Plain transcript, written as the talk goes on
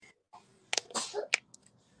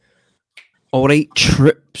All right,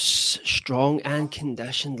 troops, strong and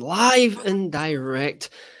conditioned, live and direct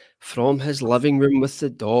from his living room with the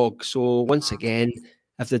dog. So, once again,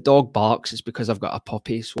 if the dog barks, it's because I've got a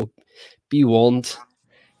puppy. So, be warned.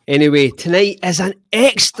 Anyway, tonight is an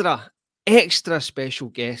extra special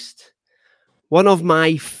guest. One of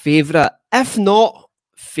my favourite, if not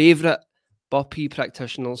favourite, Burpee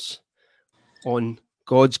practitioners on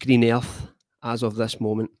God's green earth as of this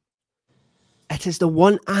moment. It is the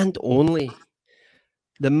one and only,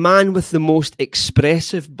 the man with the most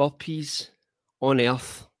expressive burpees on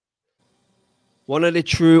earth. One of the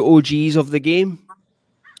true OGs of the game,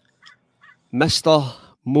 Mr.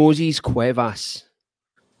 Moses Cuevas.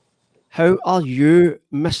 How are you,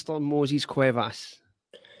 Mr. Moses Cuevas?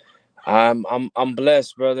 I'm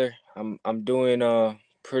blessed, brother. I'm doing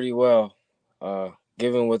pretty well.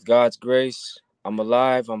 Given with God's grace, I'm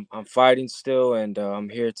alive. I'm fighting still, and I'm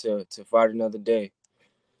here to fight another day.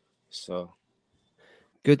 So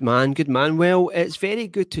Good man, good man. Well, it's very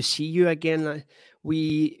good to see you again.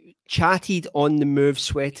 We chatted on the Move,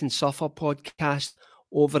 Sweat and Suffer podcast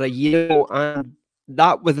over a year ago, and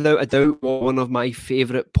that without a doubt was one of my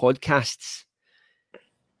favourite podcasts.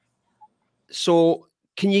 So,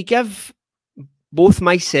 can you give both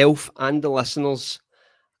myself and the listeners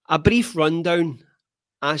a brief rundown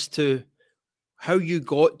as to how you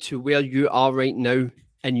got to where you are right now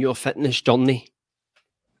in your fitness journey?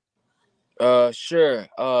 sure.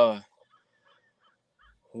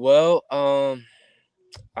 Well,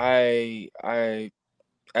 I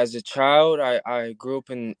as a child, I grew up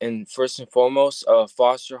in first and foremost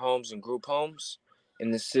foster homes and group homes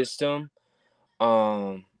in the system.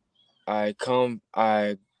 Um, I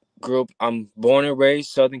grew up. I'm born and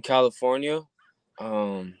raised Southern California.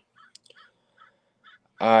 Um,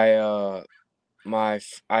 I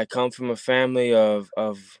I come from a family of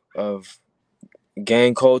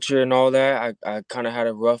gang culture and all that. I kind of had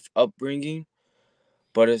a rough upbringing,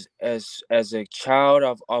 but as a child,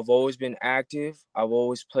 I've always been active. I've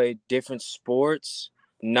always played different sports,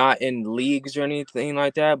 not in leagues or anything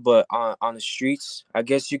like that, but on the streets, I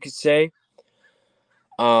guess you could say.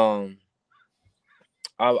 Um,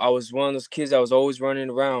 I was one of those kids that was always running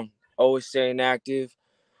around, always staying active.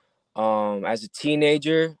 As a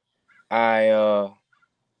teenager, I uh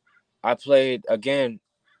I played again.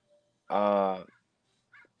 Uh,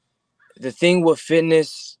 the thing with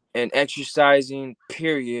fitness and exercising,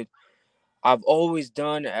 period, I've always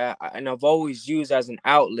done and I've always used as an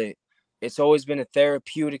outlet. It's always been a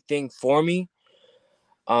therapeutic thing for me.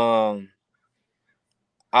 Um,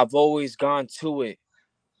 I've always gone to it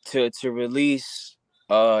to release,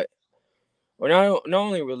 or not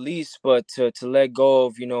only release, but to let go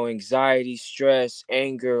of anxiety, stress,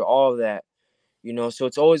 anger, all that. So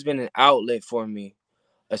it's always been an outlet for me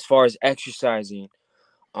as far as exercising.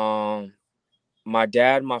 Um, my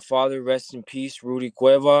dad, my father, rest in peace, Rudy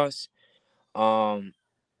Cuevas. Um,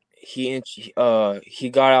 he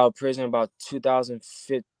got out of prison about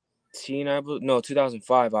 2015, I believe. No,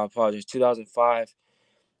 2005. I apologize, 2005,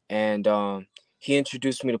 and he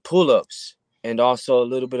introduced me to pull-ups and also a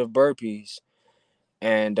little bit of burpees.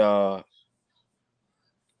 And again,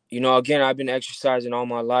 I've been exercising all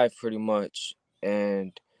my life pretty much,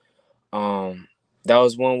 and um, that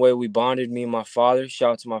was one way we bonded. Me and my father.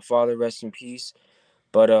 Shout out to my father, rest in peace.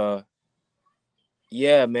 But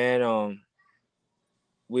yeah, man.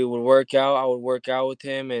 We would work out. I would work out with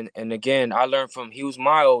him, and again, I learned from. He was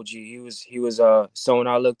my OG. He was someone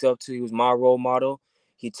I looked up to. He was my role model.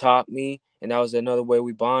 He taught me, and that was another way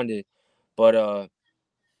we bonded. But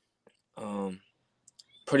um,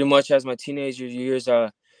 pretty much as my teenager years,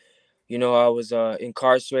 I was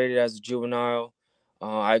incarcerated as a juvenile.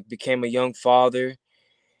 I became a young father,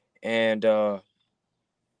 and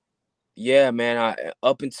yeah, man.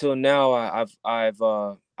 Up until now,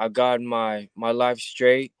 I've gotten my life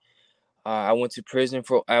straight. I went to prison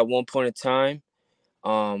for at one point in time.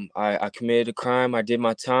 I committed a crime. I did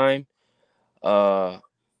my time. Uh,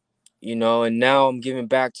 and now I'm giving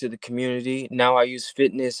back to the community. Now I use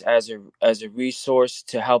fitness as a resource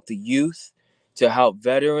to help the youth, to help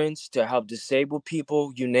veterans, to help disabled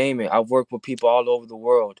people. You name it. I've worked with people all over the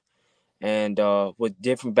world, and with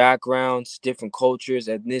different backgrounds, different cultures,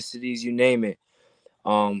 ethnicities. You name it.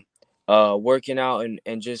 Um, Working out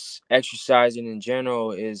and just exercising in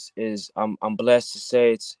general is I'm blessed to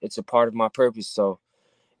say it's a part of my purpose. So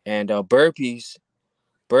and burpees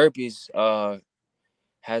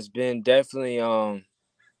has been definitely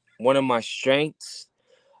one of my strengths.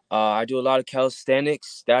 I do a lot of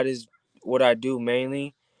calisthenics. That is what I do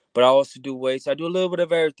mainly, but I also do weights. I do a little bit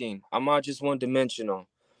of everything. I'm not just one dimensional.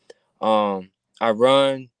 Um, I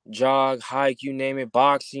run, jog, hike, you name it,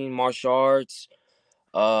 boxing, martial arts,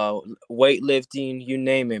 uh weightlifting, you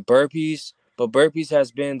name it, burpees. But burpees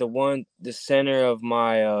has been the center of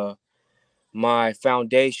my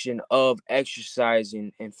foundation of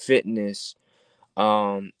exercising and fitness.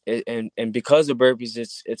 And because of burpees,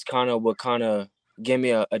 it's kind of what kind of gave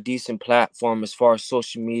me a decent platform as far as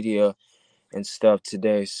social media and stuff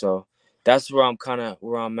today. So that's where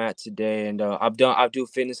I'm at today. And I do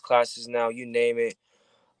fitness classes now, you name it.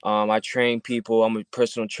 I train people. I'm a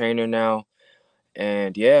personal trainer now.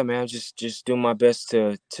 And yeah, man, just doing my best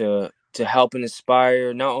to help and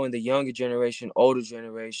inspire not only the younger generation, older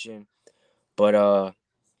generation, but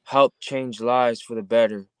help change lives for the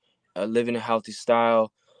better, living a healthy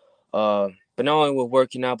style, but not only with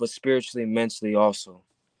working out, but spiritually and mentally also.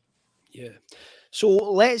 Yeah. So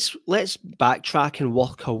let's backtrack and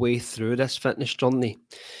work our way through this fitness journey.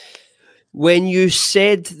 When you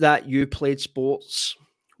said that you played sports,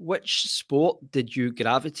 which sport did you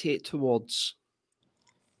gravitate towards?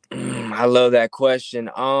 I love that question.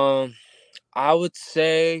 I would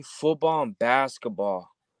say football and basketball.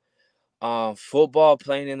 Football,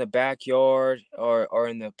 playing in the backyard or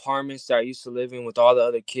in the apartments that I used to live in with all the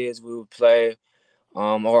other kids, we would play.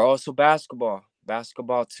 Or also basketball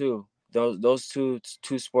too. Those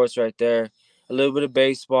two sports right there. A little bit of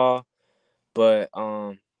baseball, but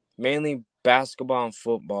mainly basketball and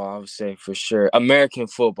football. I would say for sure American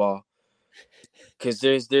football, because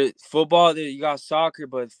there's football. You got soccer,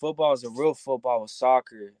 but football is a real football with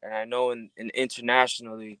soccer, and I know in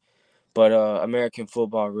internationally, but American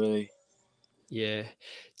football really. Yeah.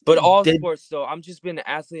 But all Did sports though, I'm just been an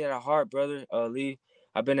athlete at heart, brother. Lee,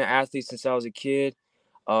 I've been an athlete since I was a kid.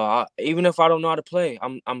 Even if I don't know how to play,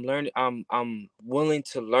 I'm learning. I'm willing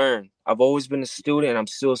to learn. I've always been a student, and I'm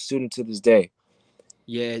still a student to this day.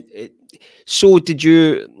 yeah, so did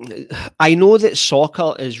you I know that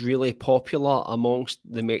soccer is really popular amongst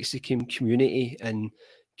the Mexican community in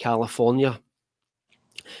California.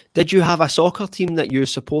 Did you have a soccer team that you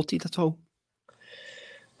supported at all?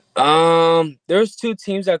 There's two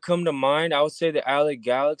teams that come to mind. I would say the LA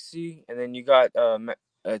Galaxy, and then you got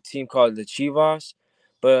a team called the Chivas.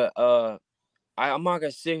 But I'm not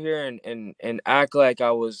gonna sit here and act like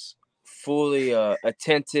I was fully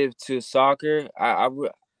attentive to soccer.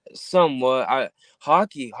 Somewhat.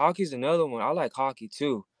 Hockey's another one. I like hockey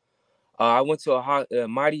too. I went to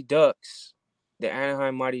Mighty Ducks, the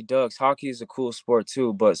Anaheim Mighty Ducks. Hockey is a cool sport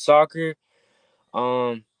too, but soccer,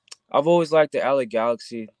 um, I've always liked the LA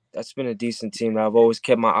Galaxy. That's been a decent team that I've always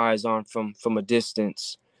kept my eyes on from a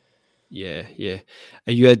distance. Yeah, yeah.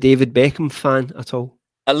 Are you a David Beckham fan at all?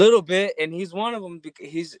 A little bit, and he's one of them.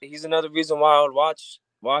 Because he's another reason why I would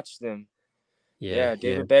watch them. Yeah, Yeah, yeah.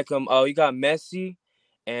 David Beckham. Oh, you got Messi,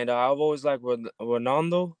 and I've always liked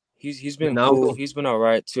Ronaldo. He's been cool. Ronaldo. He's been all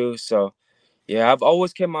right too. So yeah, I've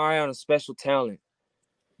always kept my eye on a special talent.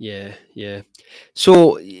 Yeah, yeah.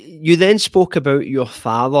 So you then spoke about your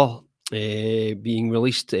father being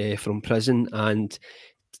released from prison and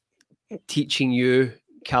teaching you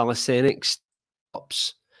calisthenics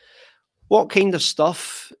ups. What kind of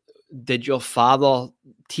stuff did your father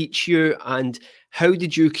teach you, and how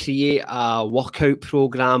did you create a workout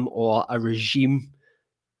program or a regime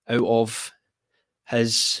out of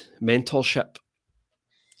his mentorship?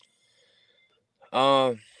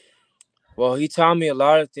 Um, well, he taught me a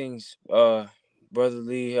lot of things, brother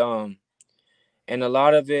Lee. And a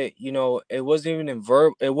lot of it, it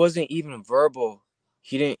wasn't even verbal.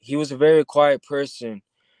 He was a very quiet person,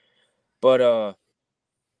 but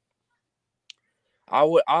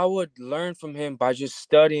I would learn from him by just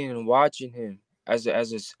studying and watching him as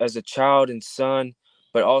a child and son,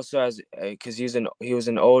 but also as because he was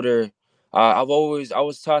an older. I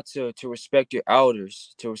was taught to respect your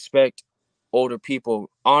elders, to respect older people,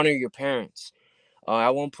 honor your parents. At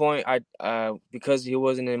one point, I because he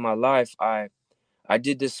wasn't in my life, I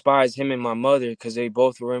did despise him and my mother because they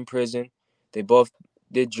both were in prison. They both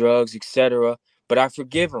did drugs, etc. But I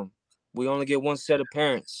forgive them. We only get one set of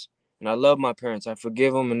parents, and I love my parents. I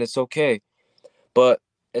forgive them, and it's okay. But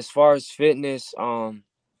as far as fitness,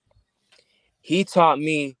 he taught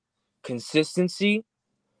me consistency.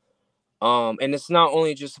 And it's not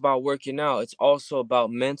only just about working out; it's also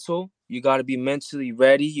about mental. You got to be mentally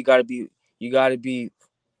ready. You got to be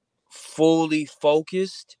fully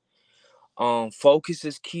focused. Focus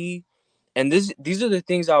is key. And these are the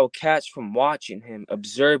things I will catch from watching him,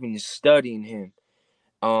 observing and studying him.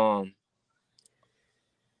 Um,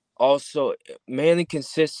 Also mainly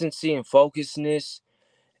consistency and focusedness,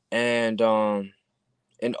 and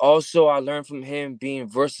also I learned from him being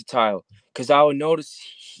versatile, because I would notice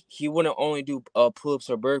he wouldn't only do pull-ups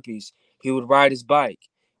or burpees. He would ride his bike.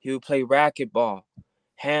 He would play racquetball,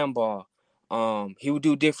 handball. He would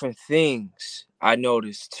do different things. I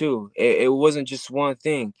noticed too. It wasn't just one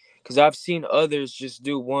thing, because I've seen others just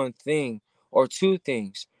do one thing or two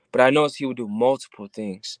things, but I noticed he would do multiple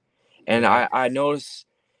things, and Yeah. I noticed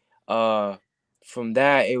uh from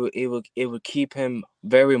that it would keep him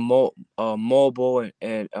very mobile,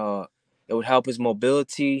 and it would help his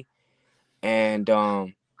mobility, and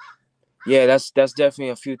yeah, that's definitely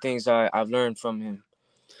a few things I've learned from him.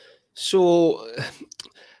 So,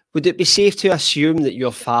 would it be safe to assume that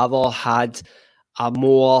your father had a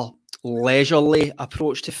more leisurely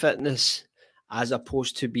approach to fitness as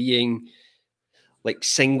opposed to being like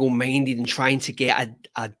single-minded and trying to get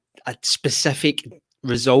a specific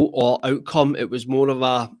result or outcome? It was more of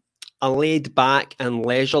a laid back and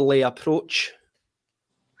leisurely approach.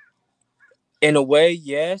 In a way,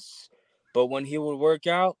 yes, but when he would work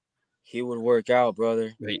out,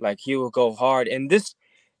 brother. Right. Like, he would go hard. And this,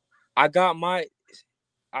 I got my,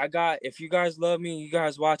 I got. If you guys love me, you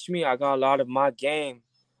guys watch me. I got a lot of my game,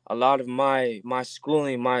 a lot of my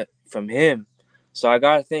schooling, my from him. So I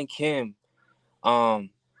gotta thank him. Cause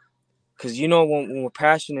when we're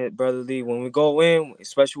passionate, brother Lee, when we go in,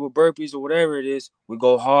 especially with burpees or whatever it is, we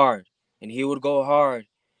go hard, and he would go hard.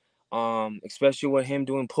 Especially with him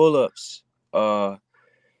doing pull-ups.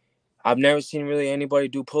 I've never seen really anybody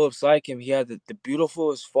do pull-ups like him. He had the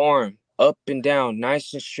beautifulest form, up and down,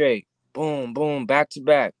 nice and straight, boom, boom, back to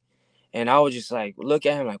back. And I would just like look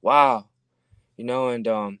at him like, wow, and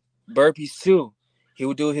burpees too. He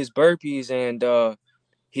would do his burpees, and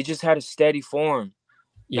he just had a steady form,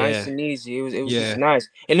 nice Yeah. and easy. It was just Yeah. nice,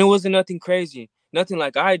 and it wasn't nothing crazy, nothing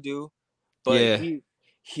like I do, but Yeah.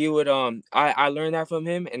 he would I learned that from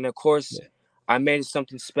him, and of course Yeah. I made it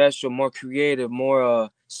something special, more creative, more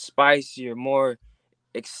spicier, more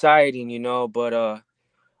exciting, but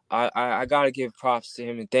I gotta give props to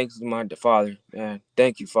him, and thanks to my father, man.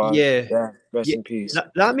 Thank you, father. Yeah. Yeah, rest Yeah, in peace.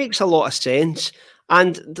 that makes a lot of sense.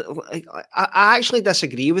 And I actually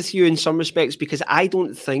disagree with you in some respects because I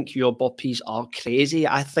don't think your burpees are crazy.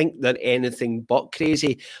 I think they're anything but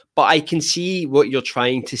crazy. But I can see what you're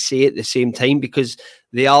trying to say at the same time because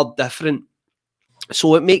they are different.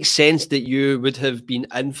 So it makes sense that you would have been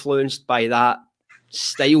influenced by that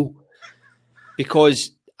style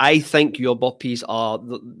because I think your burpees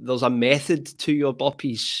there's a method to your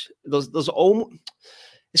burpees. There's almost,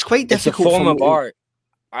 it's quite It's a difficult for form me of to, art.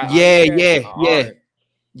 I yeah, look at it as yeah, an yeah, art.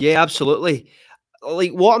 yeah, absolutely.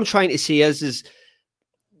 Like what I'm trying to say is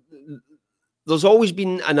there's always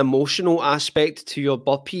been an emotional aspect to your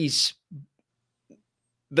burpees,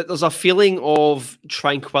 but there's a feeling of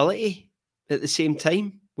tranquility at the same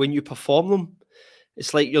time when you perform them.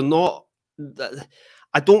 It's like you're not.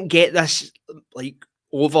 I don't get this like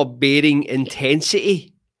overbearing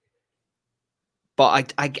intensity,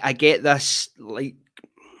 but I get this like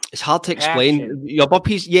it's hard to Passion. explain. Your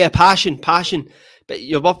burpees, yeah, passion. But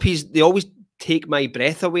your burpees, they always take my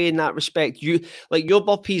breath away in that respect. Your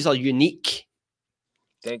burpees are unique.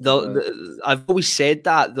 Thank you, brother. I've always said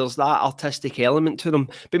that there's that artistic element to them.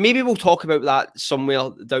 But maybe we'll talk about that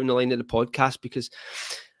somewhere down the line of the podcast because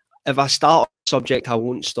if I start a subject, I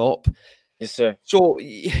won't stop. Yes, sir. So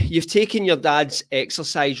you've taken your dad's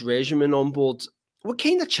exercise regimen on board. What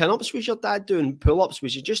kind of chin-ups was your dad doing? Pull-ups?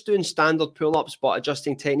 Was he just doing standard pull-ups but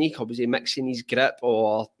adjusting technique, or was he mixing his grip,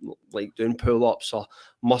 or like doing pull-ups or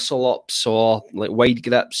muscle-ups or like wide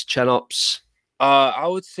grips, chin-ups? I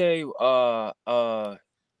would say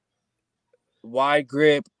wide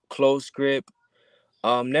grip, close grip.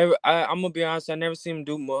 Never. I'm gonna be honest. I never seen him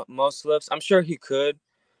do muscle ups. I'm sure he could,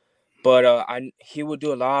 but he would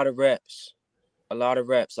do a lot of reps, a lot of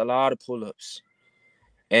reps, a lot of pull ups,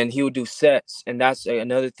 and he would do sets. And that's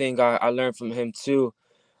another thing I learned from him too.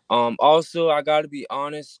 Also, I gotta be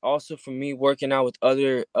honest. Also, for me working out with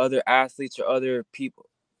other athletes or other people,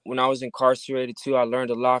 when I was incarcerated too, I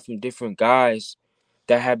learned a lot from different guys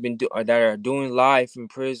that have been or that are doing life in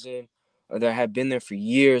prison or that have been there for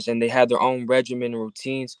years, and they had their own regimen and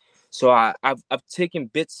routines. So I've taken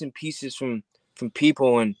bits and pieces from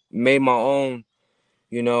people and made my own,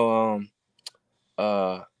 you know,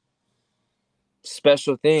 uh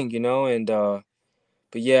special thing, and but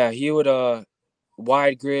yeah, he would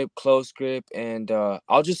wide grip, close grip, and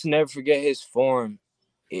I'll just never forget his form.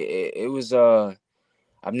 It was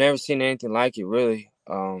I've never seen anything like it really.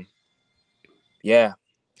 Yeah.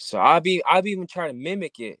 So I'll be even trying to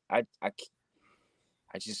mimic it. I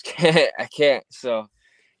just can't. I can't. So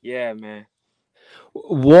yeah, man.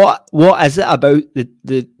 What is it about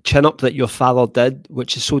the chin-up that your father did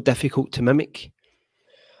which is so difficult to mimic?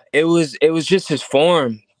 It was just his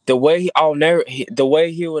form. The way he, I'll never he, the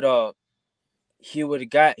way he would he would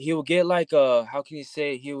get like a, how can you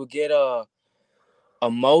say it? He would get a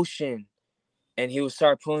motion, and he would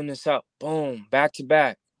start pulling this out, boom, back to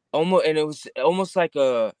back. Almost, and it was almost like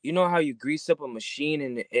a, you know how you grease up a machine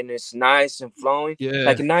and it's nice and flowing,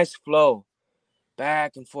 like Yeah. a nice flow,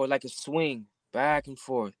 back and forth, like a swing, back and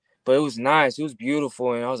forth. But it was nice, it was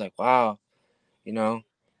beautiful, and I was like, wow, you know.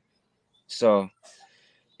 So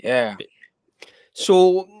yeah,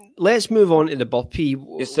 So let's move on to the burpee.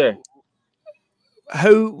 yes sir.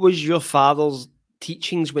 How was your father's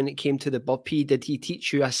teachings when it came to the burpee? Did he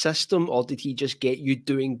teach you a system, or did he just get you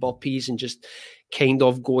doing burpees and just kind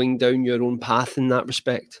of going down your own path in that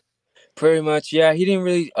respect? Pretty much, yeah. He didn't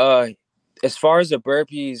really as far as the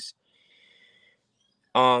burpees,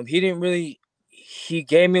 he didn't really, he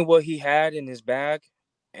gave me what he had in his bag,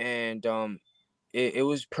 and it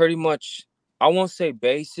was pretty much, I won't say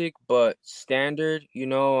basic, but standard,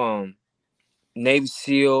 Navy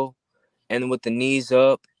SEAL, and with the knees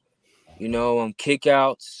up, kick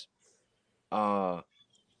outs. Uh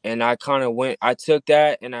and I kind of I took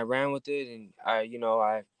that and I ran with it, and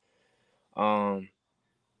I um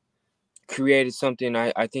created something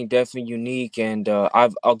I think definitely unique. And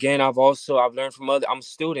I've learned from other, I'm a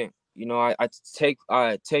student, I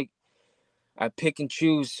pick and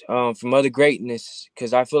choose from other greatness,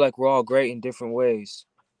 because I feel like we're all great in different ways.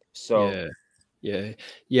 So Yeah. Yeah.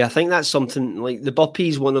 Yeah. I think that's something like the burpee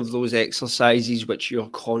is one of those exercises which you're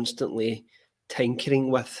constantly tinkering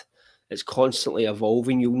with. It's constantly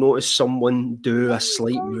evolving. You'll notice someone do a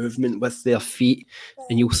slight movement with their feet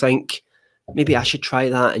and you'll think, maybe I should try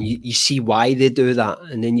that. And you see why they do that.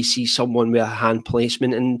 And then you see someone with a hand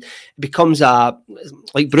placement and it becomes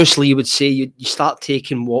like Bruce Lee would say, you start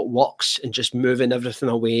taking what works and just moving everything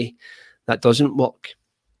away that doesn't work.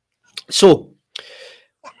 So,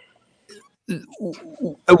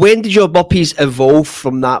 when did your burpees evolve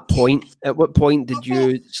from that point? At what point did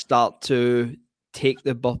you start to take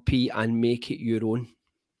the burpee and make it your own?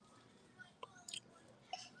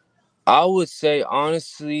 I would say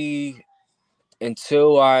honestly,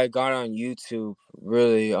 until I got on YouTube,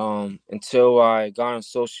 really, until I got on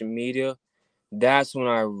social media, that's when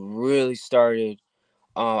I really started.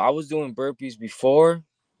 I was doing burpees before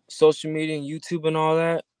social media and YouTube and all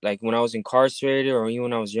that. Like when I was incarcerated or even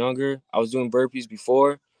when I was younger, I was doing burpees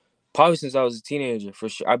before. Probably since I was a teenager, for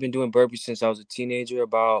sure. I've been doing burpees since I was a teenager,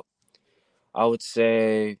 about, I would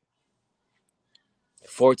say,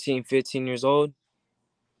 14, 15 years old.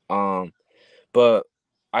 Um, but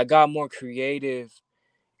I got more creative,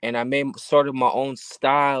 and I made sort of my own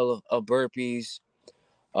style of burpees.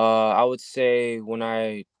 I would say when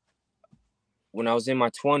I was in my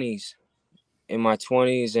 20s,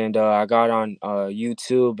 and I got on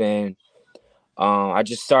YouTube, and I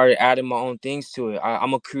just started adding my own things to it.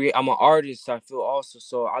 I'm an artist, I feel, also,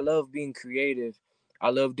 so I love being creative. I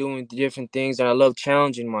love doing different things, and I love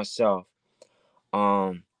challenging myself.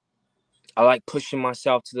 Um, I like pushing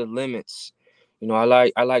myself to the limits. I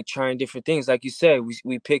like trying different things. Like you said,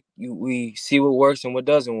 we see what works and what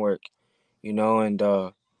doesn't work. And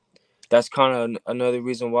that's kind of another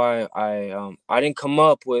reason why I didn't come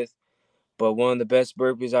up with, but one of the best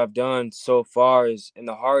burpees I've done so far is, and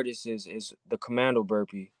the hardest is the commando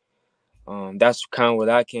burpee. That's kind of where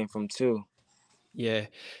that came from too. Yeah.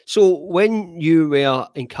 So when you were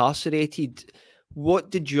incarcerated, what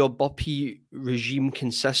did your burpee regime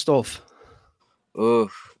consist of?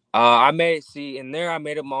 Oof. I made see in there. I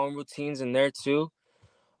made up my own routines in there too.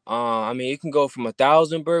 I mean, you can go from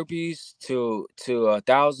 1,000 burpees to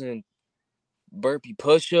 1,000 burpee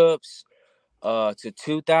push-ups, to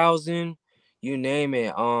 2,000. You name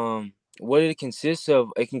it. What did it consist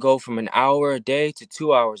of? It can go from an hour a day to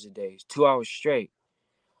 2 hours a day, 2 hours straight,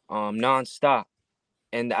 nonstop.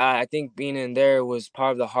 And I think being in there was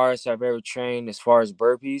probably the hardest I've ever trained as far as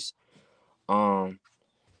burpees. Um,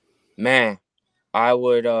 Man, I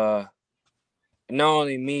would not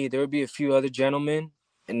only me, there would be a few other gentlemen,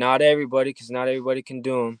 and not everybody, because not everybody can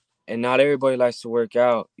do them, and not everybody likes to work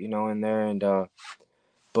out, in there. And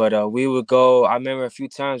but we would go. I remember a few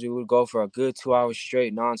times we would go for a good 2 hours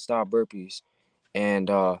straight, nonstop burpees, and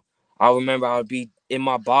I remember I would be in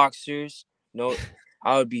my boxers.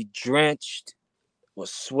 I would be drenched with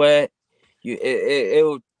sweat. It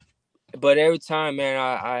would, but every time, man,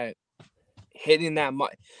 I hitting that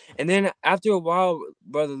much, and then after a while,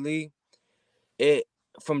 brother Lee, it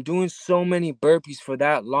from doing so many burpees for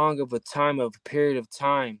that long of a period of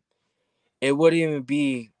time, it wouldn't even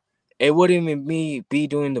be it wouldn't even me be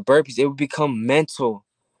doing the burpees. It would become mental.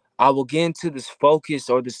 I will get into this focus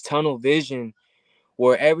or this tunnel vision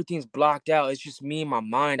where everything's blocked out. It's just me in my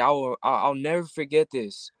mind. I'll never forget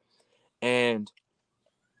this. And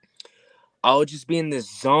I would just be in this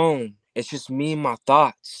zone. It's just me and my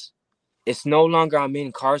thoughts. It's no longer I'm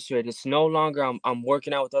incarcerated. It's no longer I'm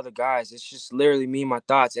working out with other guys. It's just literally me and my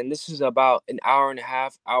thoughts. And this is about an hour and a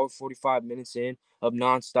half, hour 45 minutes in of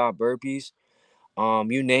nonstop burpees.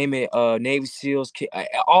 You name it, Navy SEALs,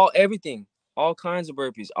 all everything, all kinds of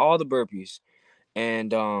burpees, all the burpees.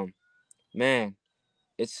 And man,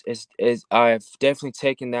 it's I've definitely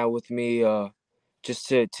taken that with me just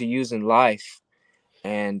to use in life.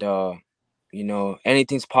 And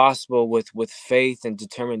anything's possible with faith and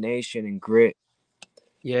determination and grit.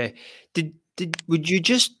 Yeah. Did would you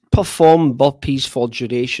just perform burpees for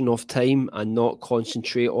duration of time and not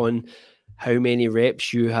concentrate on how many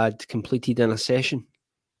reps you had completed in a session?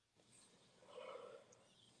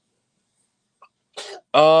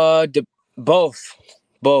 Both,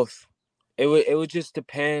 both. It would just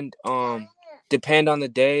depend on the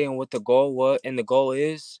day and what the goal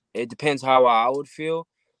is. It depends how I would feel.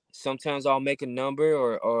 Sometimes I'll make a number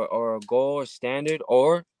or a goal or standard,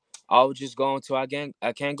 or I'll just go until I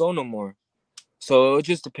can't go no more. So it would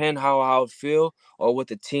just depend how I would feel or what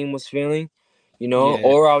the team was feeling, Yeah.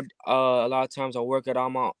 Or I'll a lot of times I'll work out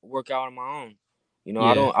on my own.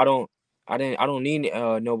 Yeah. I don't need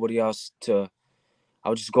nobody else to.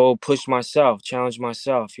 I'll just go push myself, challenge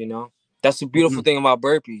myself. That's the beautiful Mhm. thing about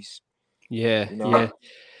burpees. Yeah. You know, Yeah.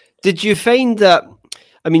 Did you find that?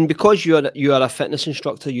 I mean, because you are a fitness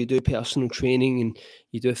instructor, you do personal training and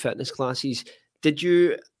you do fitness classes. Did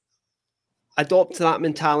you adopt that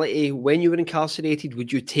mentality when you were incarcerated?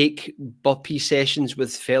 Would you take burpee sessions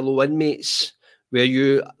with fellow inmates? Were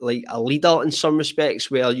you like a leader in some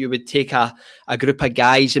respects, where you would take a group of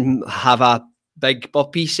guys and have a big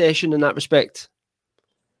burpee session in that respect?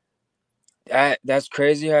 that's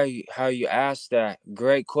crazy how you asked that.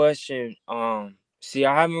 Great question. See,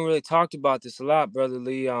 I haven't really talked about this a lot, brother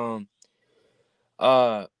Lee.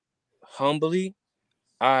 Uh, humbly,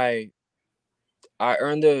 I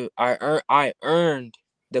I earned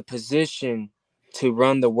the position to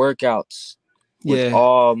run the workouts with Yeah,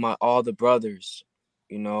 all the brothers,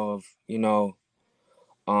 of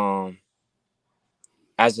um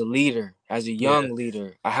as a leader, as a yeah, young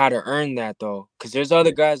leader. I had to earn that though, because there's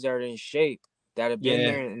other yeah, guys that are in shape that have been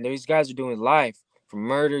yeah, there, and these guys are doing life from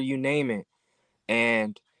murder, you name it.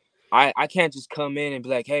 And I can't just come in and be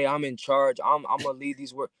like, hey, I'm in charge. I'm gonna lead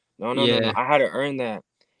these work. No, no, no, no. yeah, I had to earn that.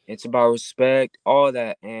 It's about respect, all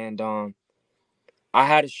that, and I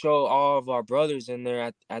had to show all of our brothers in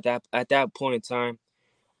there at that point in time,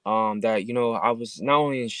 that I was not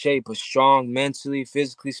only in shape but strong mentally,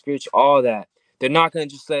 physically, spiritually, all that. They're not gonna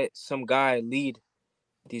just let some guy lead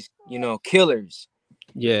these killers.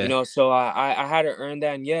 yeah, So I had to earn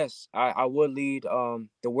that. And yes, I would lead the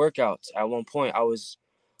workouts. At one point I was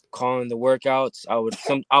calling the workouts.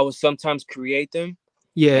 I would sometimes create them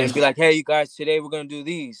yeah, and be like, hey, you guys, today we're gonna do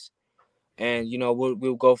these, and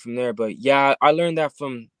we'll go from there. But yeah, I learned that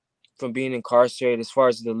from being incarcerated. As far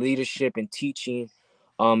as the leadership and teaching,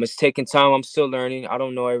 it's taking time. I'm still learning. I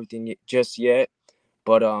don't know everything just yet,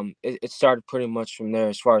 but it started pretty much from there.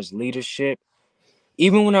 As far as leadership,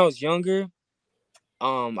 even when I was younger,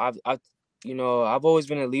 I've always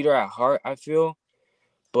been a leader at heart, I feel.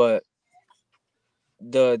 But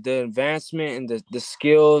the advancement and the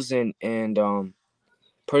skills and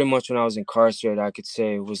pretty much when I was incarcerated, I could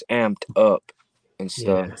say it was amped up and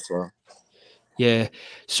stuff. yeah, So yeah.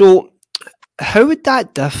 So, how would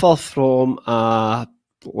that differ from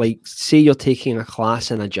like, say you're taking a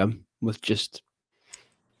class in a gym with just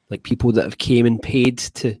like people that have came and paid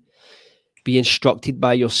to be instructed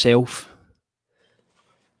by yourself?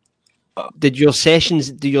 uh, Do your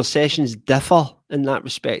sessions differ in that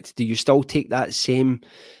respect? Do you still take that same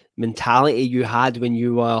mentality you had when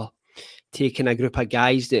you were taking a group of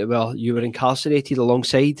guys that you were incarcerated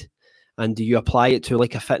alongside? And do you apply it to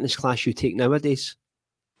like a fitness class you take nowadays?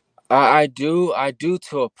 I do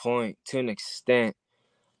to a point, to an extent.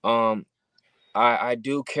 Um, I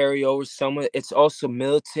do carry over some of it. It's also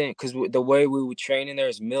militant because the way we would train in there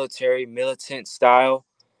is military, militant style.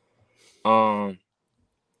 Um,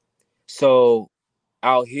 so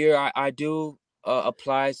out here, I do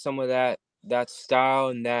apply some of that style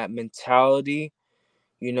and that mentality,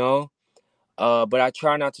 you know. But I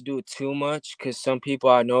try not to do it too much because some people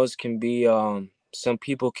can be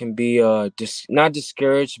not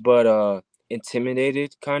discouraged but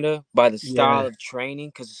intimidated kind of by the Yeah, style of training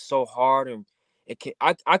because it's so hard, and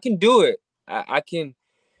I can do it. I can,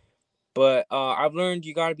 but I've learned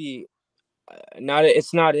you gotta be not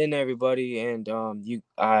it's not in everybody, and you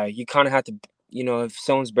kind of have to, if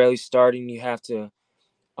someone's barely starting, you have to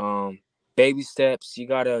baby steps. You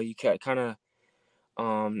kind of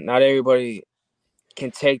not everybody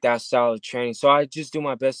can take that style of training. So I just do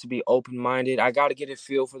my best to be open-minded. I got to get a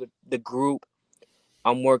feel for the group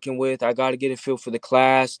I'm working with. I got to get a feel for the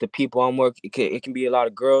class, the people I'm working. It can be a lot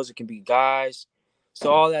of girls. It can be guys.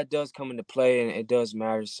 So all that does come into play, and it does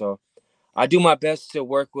matter. So I do my best to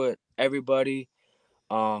work with everybody.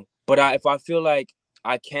 But if I feel like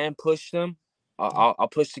I can push them, I'll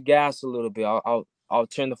push the gas a little bit. I'll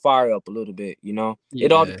turn the fire up a little bit. It all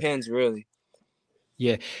Yeah. depends, really.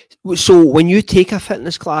 Yeah. So when you take a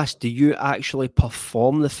fitness class, do you actually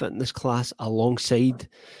perform the fitness class alongside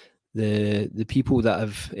the people that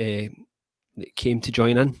have that came to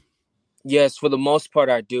join in? Yes, for the most part,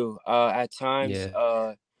 I do. At times,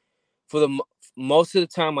 Yeah. for most of the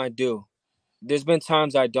time, I do. There's been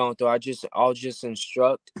times I don't though. I'll just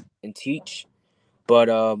instruct and teach, but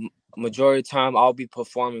majority of the time I'll be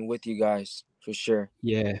performing with you guys for sure.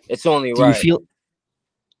 Yeah. It's only Do you right. feel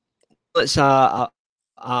it's a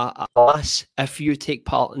class if you take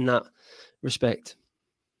part in that respect?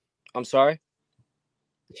 I'm sorry.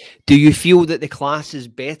 Do you feel that the class is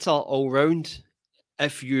better all round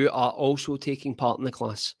if you are also taking part in the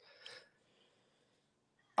class?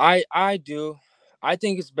 I do. I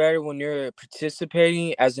think it's better when you're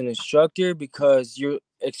participating as an instructor because you're,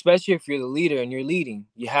 especially if you're the leader and you're leading,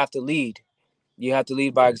 you have to lead. You have to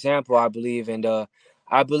lead by Yeah. example, I believe, and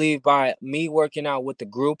I believe by me working out with the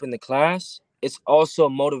group in the class, it's also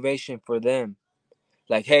motivation for them.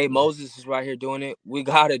 Like, hey, Yeah. Moses is right here doing it. We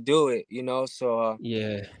gotta do it. So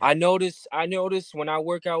Yeah. I notice when I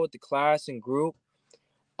work out with the class and group,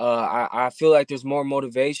 I feel like there's more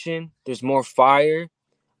motivation, there's more fire,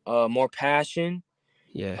 more passion.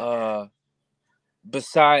 Yeah. Uh,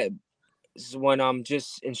 Besides when I'm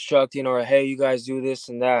just instructing or hey, you guys do this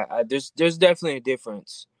and that. There's definitely a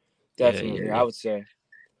difference. Yeah. Yeah. Definitely, I Yeah. would say.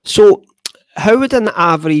 So, how would an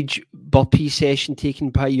average burpee session taken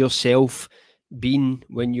by yourself been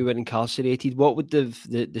when you were incarcerated? What would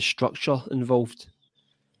the structure involved?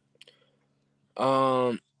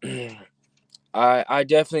 Um, I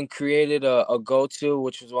definitely created a go to,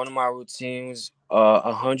 which was one of my routines.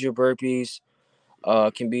 100 burpees.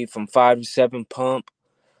 Can be from 5 to 7 pump.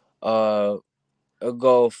 Uh, I'll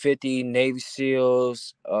go 50 Navy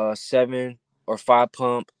SEALs. 7 or 5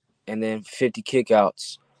 pump, and then 50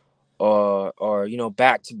 kickouts. Or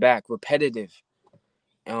back to back repetitive.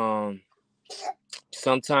 Um,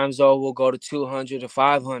 Sometimes though we'll go to 200 to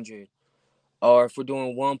 500. Or if we're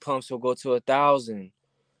doing one pumps, we'll go to 1,000.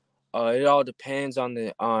 It all depends on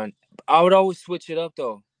the on. I would always switch it up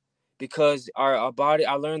though, because our body.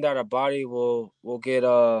 I learned that our body will get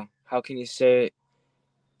how can you say it,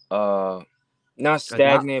 not Adapt.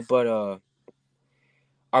 stagnant, but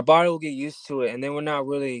our body will get used to it, and then we're not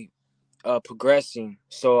really progressing.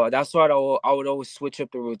 So that's why I would always switch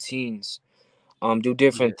up the routines, do Yeah.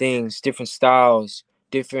 different things, different styles,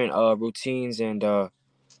 different routines, and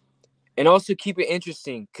also keep it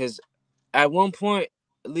interesting. Cause at one point,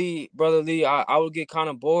 brother Lee, I would get kind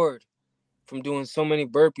of bored from doing so many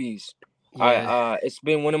burpees. Yeah. It's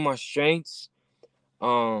been one of my strengths.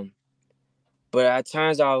 Um, but at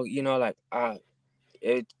times like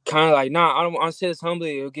it kind of like nah. I don't. I say this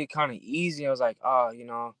humbly. It'll get kind of easy. I was like,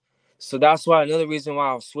 So that's why another reason why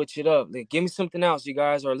I'll switch it up. Like, give me something else, you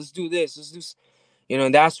guys, or let's do this. Let's do.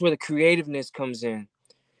 And that's where the creativeness comes in.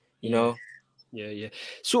 You Yeah. know. Yeah, yeah.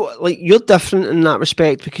 So, like, you're different in that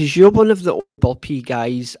respect because you're one of the burpee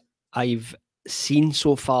guys I've seen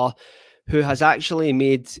so far who has actually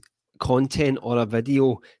made content or a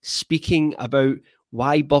video speaking about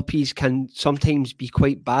why burpees can sometimes be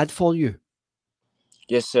quite bad for you.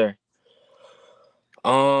 Yes, sir.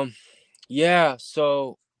 Um. Yeah.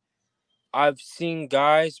 So I've seen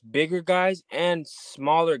guys, bigger guys and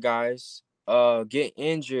smaller guys, get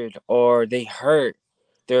injured or they hurt.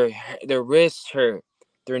 Their their wrists hurt,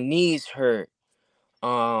 their knees hurt.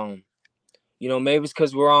 Um, maybe it's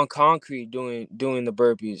because we're on concrete doing the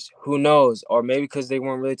burpees. Who knows? Or maybe because they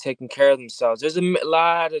weren't really taking care of themselves. There's a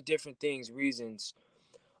lot of different things, reasons.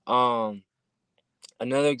 Um,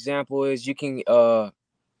 Another example is you can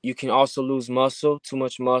also lose muscle, too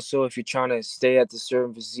much muscle if you're trying to stay at the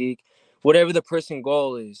certain physique, whatever the person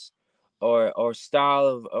goal is, or style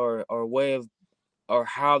of or way of or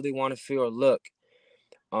how they want to feel or look.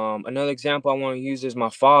 Another example I want to use is my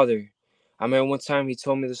father. I remember one time he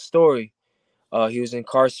told me the story. He was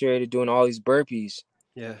incarcerated doing all these burpees,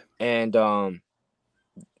 Yeah. and the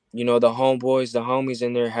homeboys, the homies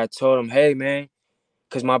in there had told him, "Hey, man."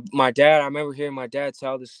 Because my dad, I remember hearing my dad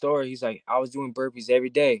tell the story. He's like, I was doing burpees every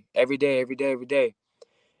day, every day, every day, every day.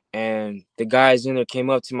 And the guys in there came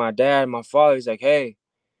up to my dad and my father. He's like, hey,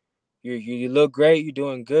 you look great. You're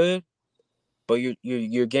doing good, but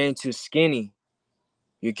you're getting too skinny.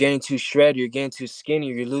 you're getting too shredded, you're getting too skinny,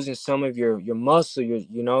 you're losing some of your muscle.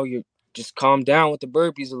 You're just calm down with the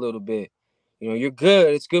burpees a little bit. You're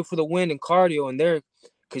good. It's good for the wind and cardio in there,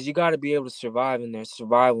 because you got to be able to survive in there,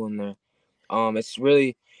 survival in there. It's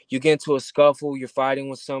really, you get into a scuffle, you're fighting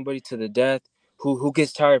with somebody to the death. Who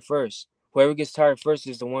gets tired first? Whoever gets tired first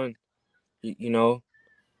is the one.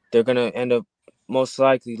 They're gonna end up most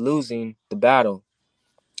likely losing the battle.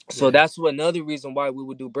 So that's another reason why we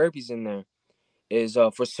would do burpees in there, is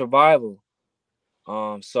for survival.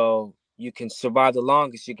 So you can survive the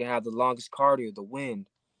longest, you can have the longest cardio, the wind.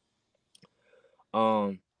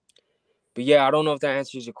 But yeah, I don't know if that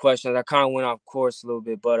answers your question. I kind of went off course a little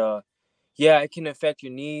bit, but yeah, it can affect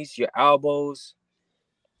your knees, your elbows.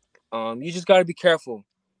 You just gotta be careful.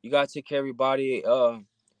 You gotta take care of your body.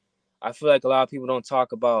 I feel like a lot of people don't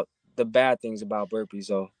talk about the bad things about burpees,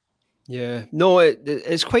 though. Yeah. No,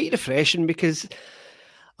 it's quite refreshing because,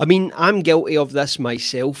 I mean, I'm guilty of this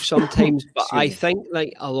myself sometimes, but Excuse I me. think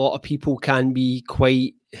like a lot of people can be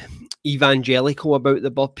quite evangelical about the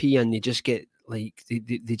burpee, and they just get like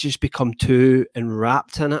they just become too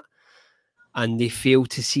enwrapped in it, and they fail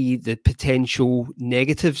to see the potential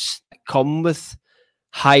negatives that come with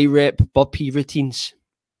high rep burpee routines.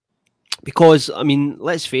 Because, I mean,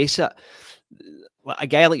 let's face it, a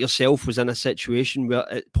guy like yourself was in a situation where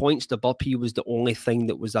at points the burpee was the only thing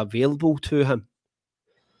that was available to him.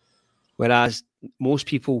 Whereas most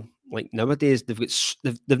people, like nowadays,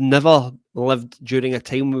 they've never lived during a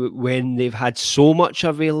time when they've had so much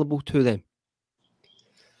available to them.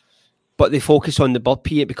 But they focus on the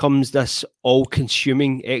burpee. It becomes this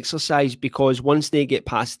all-consuming exercise, because once they get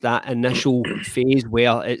past that initial phase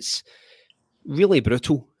where it's really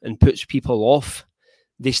brutal and puts people off,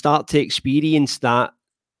 they start to experience that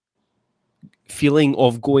feeling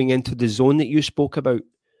of going into the zone that you spoke about,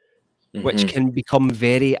 which Mm-hmm. can become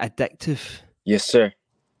very addictive. Yes, sir.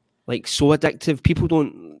 Like, so addictive. People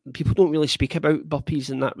don't really speak about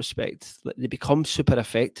burpees in that respect. They become super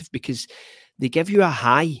effective because they give you a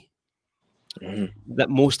high that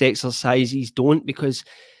most exercises don't, because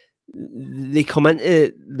they come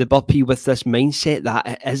into the burpee with this mindset that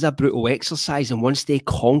it is a brutal exercise, and once they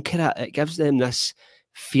conquer it, it gives them this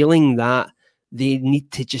feeling that they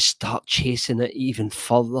need to just start chasing it even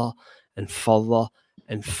further and further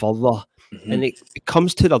and further. Mm-hmm. And it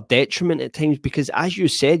comes to their detriment at times, because, as you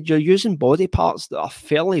said, you're using body parts that are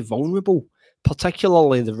fairly vulnerable,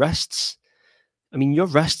 particularly the wrists. I mean, your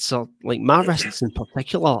wrists are like, my wrists in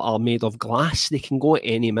particular are made of glass. They can go at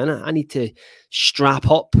any minute. I need to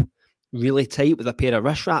strap up really tight with a pair of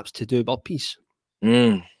wrist wraps to do burpees.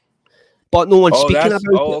 Mm. But no one's Oh, speaking about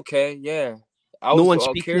it. okay, yeah. I No was one's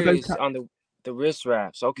speaking about curious it. on the wrist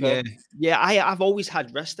wraps. Okay. Yeah. Yeah, I've always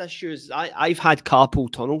had wrist issues. I've had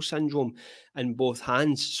carpal tunnel syndrome in both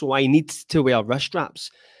hands, so I need to wear wrist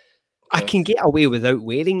wraps. I Okay. can get away without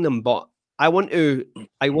wearing them, but I want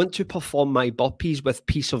to perform my burpees with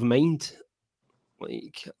peace of mind.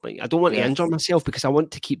 Like I don't want to Yeah. injure myself, because I want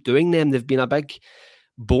to keep doing them. They've been a big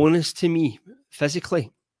bonus to me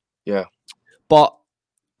physically. Yeah. But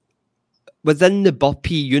within the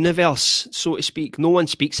burpee universe, so to speak, no one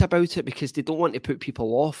speaks about it because they don't want to put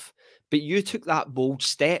people off. But you took that bold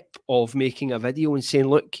step of making a video and saying,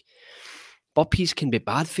 look, burpees can be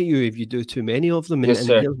bad for you if you do too many of them, Yes, and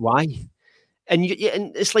sir. here's why. And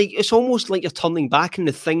it's almost like you're turning back on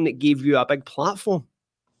the thing that gave you a big platform.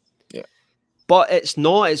 Yeah. But it's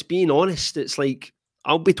not. It's being honest. It's like,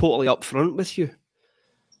 I'll be totally upfront with you.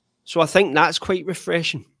 So I think that's quite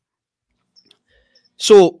refreshing.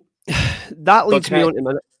 So that But leads me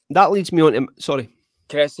on to sorry.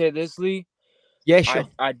 can I say this, Lee? Yeah, sure.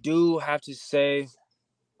 I do have to say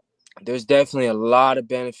there's definitely a lot of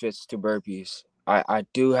benefits to burpees. I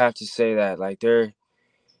do have to say that. Like,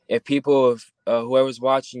 if people, whoever's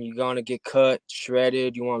watching, you're gonna get cut,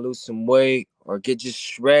 shredded, you want to lose some weight, or get just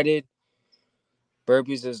shredded,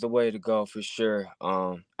 burpees is the way to go for sure.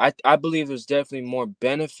 I believe there's definitely more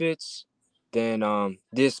benefits than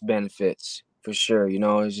disbenefits for sure.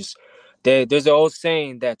 It's just there's an old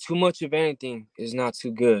saying that too much of anything is not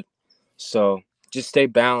too good. So just stay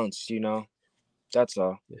balanced. That's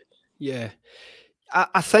all. Yeah.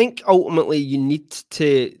 I think ultimately you need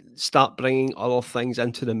to start bringing other things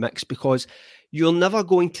into the mix, because you're never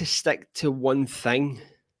going to stick to one thing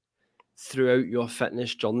throughout your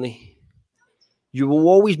fitness journey. You will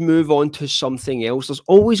always move on to something else. There's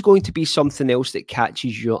always going to be something else that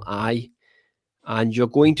catches your eye, and you're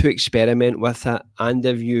going to experiment with it. And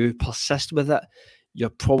if you persist with it, you're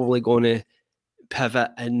probably going to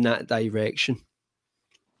pivot in that direction.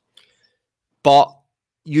 But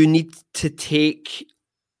you need to take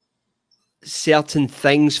certain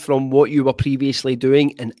things from what you were previously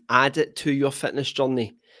doing and add it to your fitness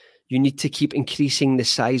journey. You need to keep increasing the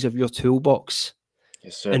size of your toolbox.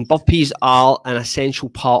 Yes, sir. And burpees are an essential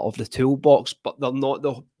part of the toolbox, but they're not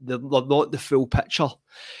they're not the full picture.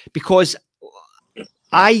 Because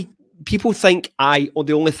people think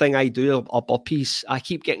the only thing I do are burpees. I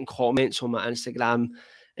keep getting comments on my Instagram,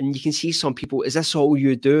 and you can see some people, is this all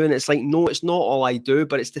you do? And it's like, no, it's not all I do,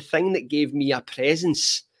 but it's the thing that gave me a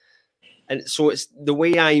presence. And so it's the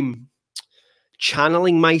way I'm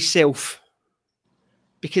channeling myself,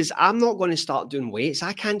 because I'm not going to start doing weights.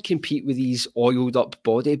 I can't compete with these oiled up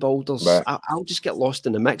bodybuilders. Right. I'll just get lost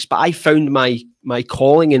in the mix. But I found my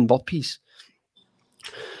calling in burpees.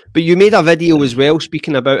 But you made a video as well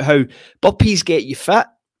speaking about how burpees get you fit,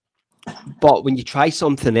 but when you try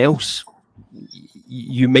something else,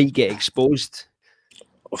 you might get exposed.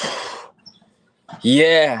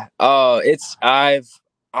 Yeah. I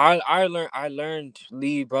learned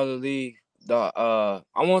brother Lee, I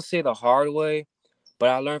won't say the hard way, but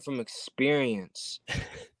I learned from experience.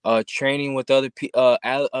 Training with other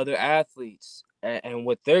athletes and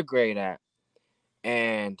what they're great at.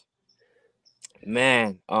 And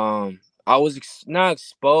man, I was not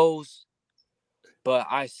exposed, but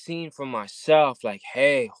I seen for myself, like,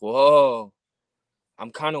 hey, whoa,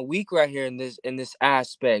 I'm kind of weak right here in this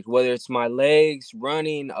aspect. Whether it's my legs,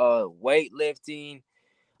 running, weightlifting,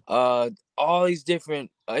 all these different.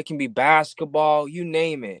 It can be basketball, you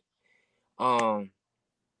name it.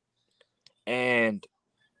 And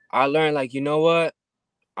I learned, like, you know what?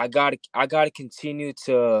 I gotta continue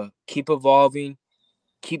to keep evolving,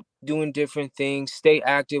 keep doing different things, stay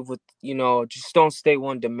active with, just don't stay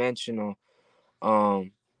one dimensional.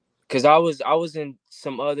 Because I was in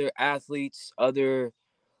some other athletes, other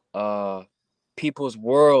people's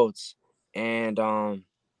worlds, and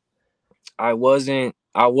I wasn't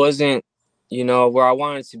where I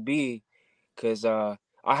wanted to be, because I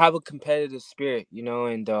have a competitive spirit,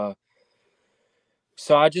 and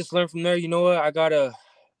so I just learned from there. You know what? I gotta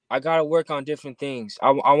work on different things.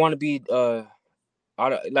 I want to be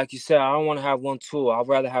like you said, I don't want to have one tool. I'd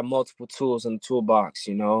rather have multiple tools in the toolbox,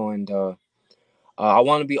 and I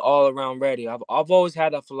want to be all around ready. I've always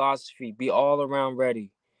had that philosophy: be all around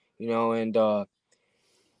ready, and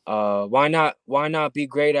why not be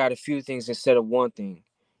great at a few things instead of one thing,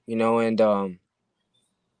 and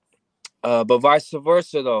but vice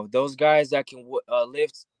versa though. Those guys that can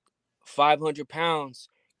lift 500 pounds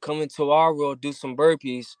come into our world, do some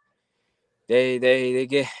burpees.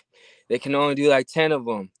 They can only do like 10 of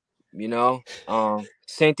them,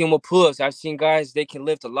 Same thing with pull-ups. I've seen guys, they can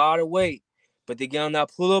lift a lot of weight, but they get on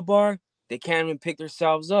that pull-up bar, they can't even pick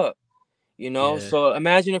themselves up, Yeah, So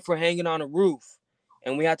imagine if we're hanging on a roof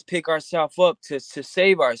and we have to pick ourselves up to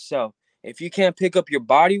save ourselves. If you can't pick up your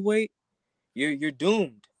body weight, you're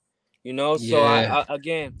doomed, So yeah,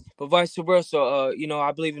 again, but vice versa,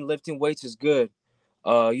 I believe in lifting weights is good.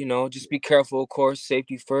 Just be careful, of course,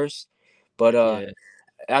 safety first. But yeah.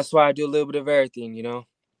 that's why I do a little bit of everything.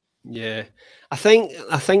 Yeah, I think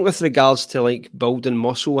with regards to like building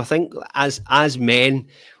muscle, I think as men,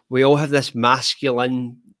 we all have this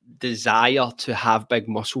masculine desire to have big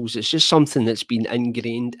muscles. It's just something that's been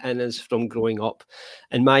ingrained in us from growing up.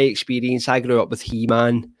 In my experience, I grew up with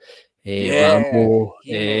He-Man, Yeah, Rambo,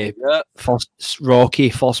 He-Man. Yep. First Rocky,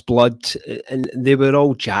 First Blood, and they were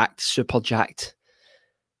all jacked, super jacked.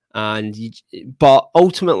 But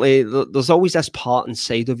ultimately, there's always this part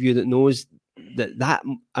inside of you that knows that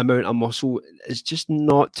amount of muscle is just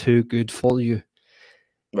not too good for you.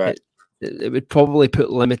 Right. It would probably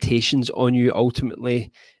put limitations on you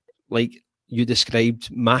ultimately, like you described,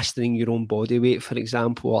 mastering your own body weight, for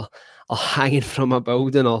example, or hanging from a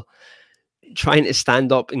building, or trying to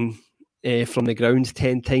stand up and from the ground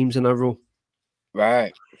 10 times in a row.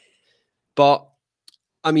 Right. But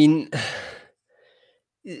I mean,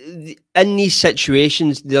 in these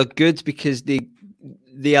situations, they're good because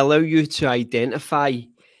they allow you to identify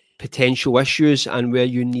potential issues and where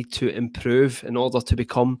you need to improve in order to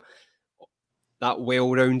become that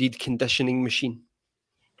well-rounded conditioning machine.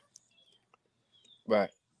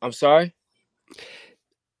 Right. I'm sorry.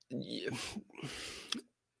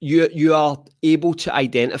 You are able to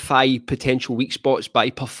identify potential weak spots by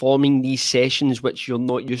performing these sessions which you're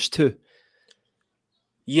not used to.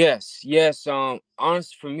 Yes.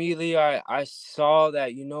 Honest for me, Lee, I saw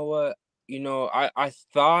that. You know what? I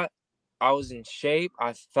thought I was in shape.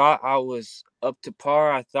 I thought I was up to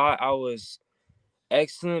par. I thought I was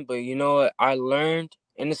excellent. But you know what? I learned,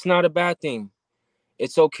 and it's not a bad thing.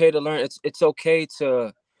 It's okay to learn. It's okay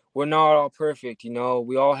to. We're not all perfect. We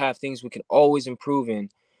all have things we can always improve in,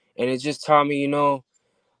 and it just taught me.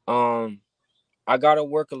 Um, I gotta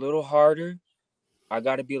work a little harder. I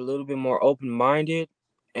gotta be a little bit more open minded,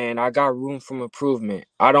 and I got room for improvement.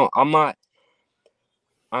 I don't. I'm not.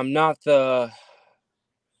 I'm not the.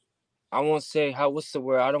 I won't say how. What's the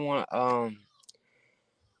word? I don't want.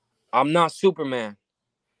 I'm not Superman.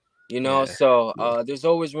 Yeah, So yeah, there's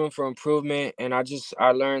always room for improvement, and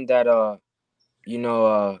I learned that you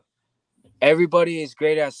know everybody is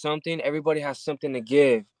great at something. Everybody has something to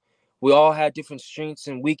give. We all have different strengths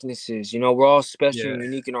and weaknesses. We're all special yeah, and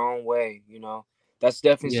unique in our own way. That's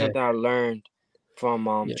definitely yeah, something I learned from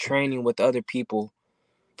yeah, training with other people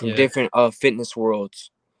from yeah, different fitness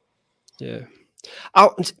worlds. yeah.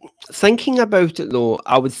 Thinking about it though,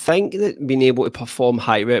 I would think that being able to perform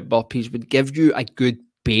high rep burpees would give you a good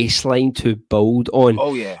baseline to build on.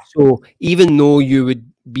 Oh yeah. So even though you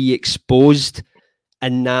would be exposed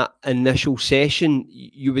in that initial session,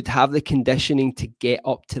 you would have the conditioning to get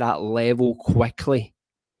up to that level quickly.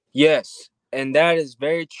 Yes, and that is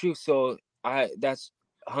very true. So that's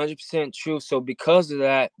 100% true. So because of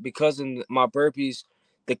that, because of my burpees,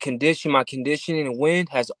 my conditioning and wind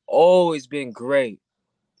has always been great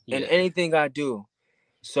in Yeah, anything I do.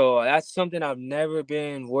 So that's something I've never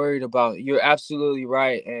been worried about. You're absolutely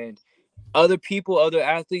right. And other people, other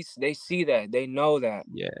athletes, they see that, they know that.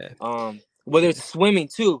 yeah, Whether yeah, it's swimming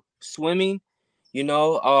too, swimming,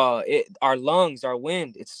 our lungs, our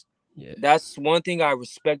wind. yeah, That's one thing I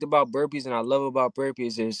respect about burpees and I love about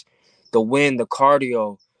burpees is the wind, the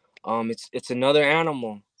cardio. It's another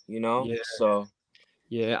animal, yeah, So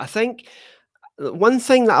yeah. I think one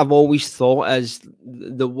thing that I've always thought is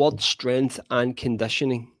the word strength and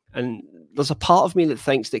conditioning. And there's a part of me that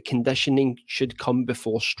thinks that conditioning should come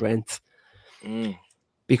before strength mm,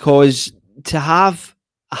 because to have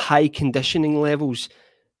high conditioning levels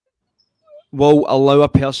will allow a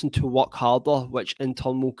person to work harder, which in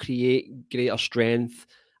turn will create greater strength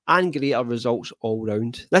and greater results all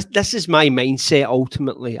round. This is my mindset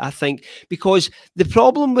ultimately. I think because the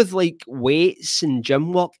problem with like weights and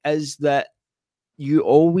gym work is that you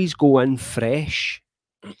always go in fresh.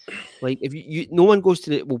 Like if no one goes to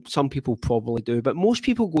the well, some people probably do, but most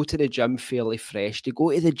people go to the gym fairly fresh. They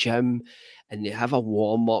go to the gym and they have a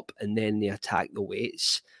warm up and then they attack the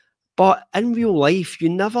weights. But in real life, you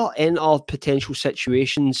never enter potential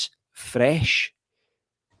situations fresh.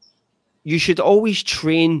 You should always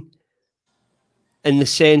train in the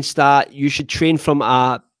sense that you should train from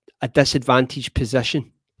a disadvantaged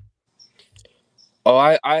position. oh,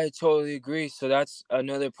 I totally agree. So that's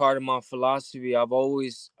another part of my philosophy. I've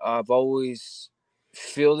always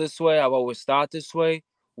feel this way. I've always thought this way.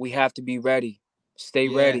 We have to be ready. Stay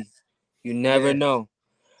Yeah, ready. You never yeah, know.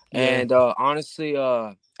 yeah, And honestly,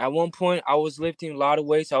 at one point I was lifting a lot of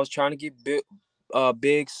weights. I was trying to get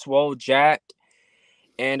big, swole, jacked.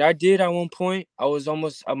 And I did at one point. I was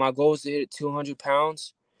almost my goal was to hit 200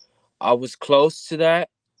 pounds. I was close to that,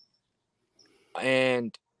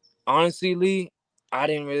 and honestly, Lee, I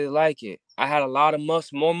didn't really like it. I had a lot of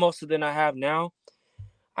muscle, more muscle than I have now.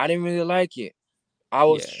 I didn't really like it. I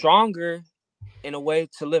was yeah, stronger in a way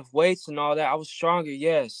to lift weights and all that. I was stronger,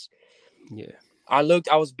 yes. yeah, I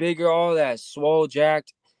was bigger, all that, swole,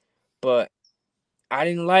 jacked, but I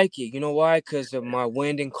didn't like it. You know why? Because of my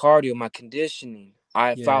wind and cardio, my conditioning.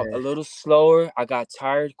 I felt a yeah, little slower. I got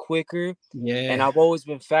tired quicker, and yeah, I've always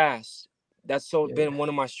been fast. That's so yeah, been one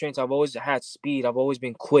of my strengths. I've always had speed. I've always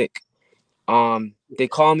been quick. They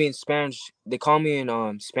call me in Spanish. They call me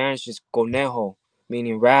in Spanish is conejo,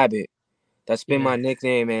 meaning rabbit. That's been yeah. my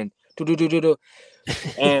nickname. And do do do do do.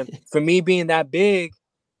 And for me being that big,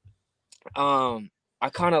 I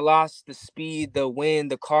kind of lost the speed, the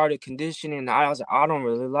wind, the cardio conditioning. I was like, I don't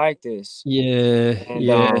really like this. Yeah, And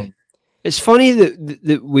yeah. It's funny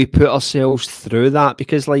that we put ourselves through that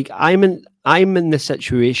because like I'm in the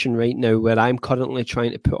situation right now where I'm currently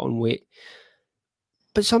trying to put on weight.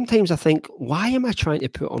 But sometimes I think, why am I trying to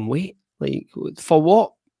put on weight? Like for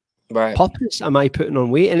what right, purpose am I putting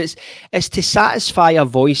on weight? And it's to satisfy a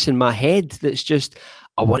voice in my head that's just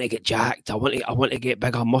I want to get jacked. I want to get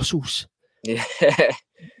bigger muscles. yeah,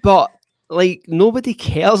 But like nobody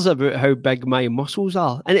cares about how big my muscles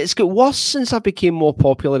are. And it's got worse since I became more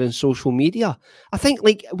popular in social media. I think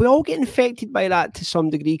like we all get infected by that to some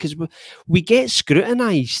degree because we get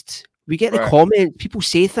scrutinized. We get the right, comment, people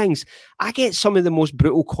say things. I get some of the most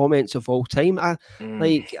brutal comments of all time. mm,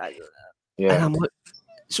 Like, and yeah, I'm like,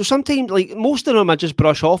 so sometimes, like most of them, I just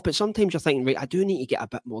brush off. But sometimes you're thinking, right, I do need to get a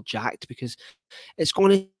bit more jacked because it's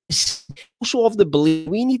going to also of the belief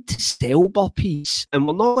we need to sell burpees, and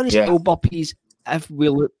we're not going to yeah, sell burpees if we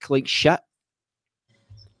look like shit.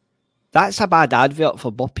 That's a bad advert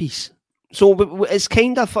for burpees. So it's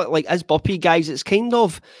kind of like as burpee guys, it's kind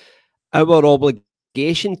of our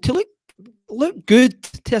obligation to look good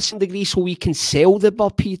to a certain degree so we can sell the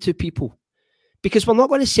burpee to people. Because we're not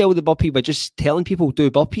going to sell the burpee by just telling people do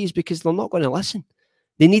burpees because they're not going to listen.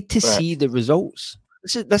 They need to Right. see the results.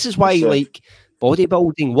 This is Yes, why sir. like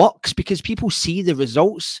bodybuilding works because people see the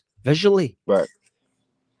results visually. Right.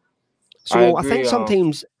 I So I agree. think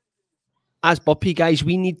sometimes as burpee guys,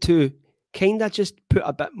 we need to kind of just put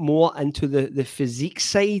a bit more into the physique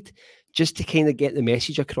side just to kind of get the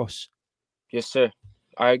message across. Yes, sir.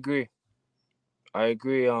 I agree. I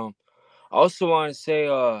agree. I also want to say,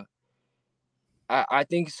 I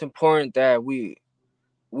think it's important that we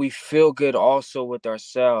feel good also with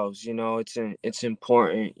ourselves. You know, it's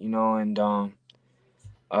important. You know, and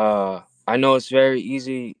I know it's very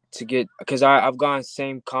easy to get because I've gotten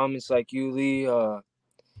same comments like you, Lee.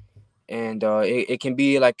 And it can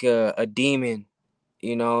be like a demon,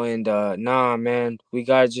 you know. And nah, man, we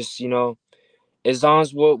gotta just, you know, as long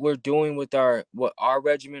as what we're doing with our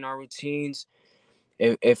regimen, our routines,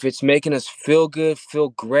 if it's making us feel good, feel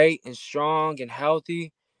great and strong and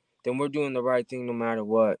healthy, then we're doing the right thing no matter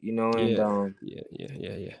what, you know. And Yeah,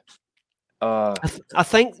 yeah. uh I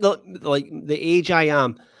think that like the age I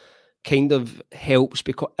am kind of helps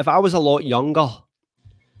because if I was a lot younger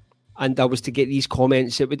and I was to get these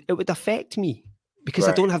comments, it would affect me because I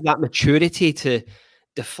right. don't have that maturity to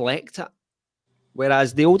deflect it.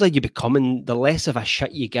 Whereas the older you become and the less of a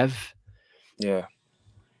shit you give, Yeah.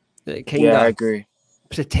 it kind Yeah, I of agree.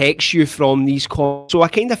 protects you from these comments. So I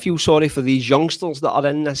kind of feel sorry for these youngsters that are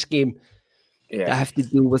in this game that Yeah. have to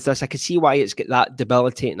deal with this. I can see why it's got that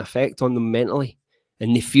debilitating effect on them mentally,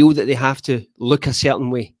 and they feel that they have to look a certain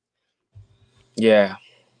way. Yeah.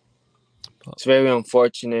 But It's very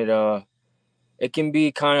unfortunate. It can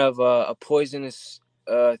be kind of a poisonous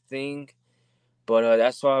thing. But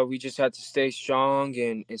that's why we just have to stay strong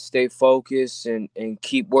and stay focused and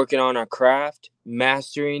keep working on our craft,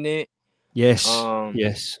 mastering it. yes, Um,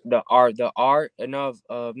 yes, the art and of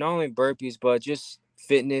not only burpees but just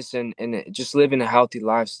fitness and just living a healthy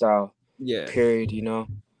lifestyle. yeah, Period. You know.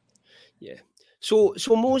 yeah. So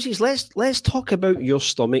Moses, let's talk about your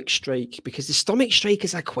stomach strike because the stomach strike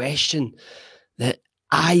is a question that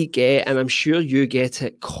I get, and I'm sure you get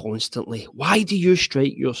it constantly. Why do you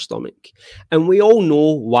strike your stomach? And we all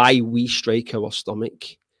know why we strike our stomach,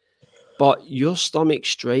 but your stomach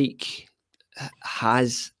strike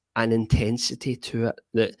has an intensity to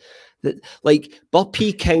it that like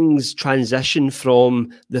Burpee King's transition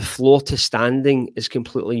from the floor to standing is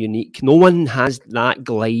completely unique. No one has that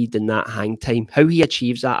glide and that hang time. How he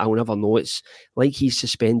achieves that, I'll never know. It's like he's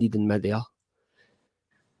suspended in midair.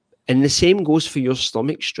 And the same goes for your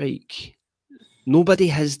stomach strike. Nobody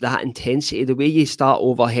has that intensity. The way you start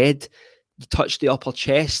overhead, you touch the upper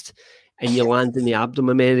chest, and you land in the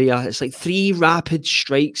abdomen area. It's like three rapid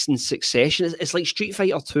strikes in succession. It's like Street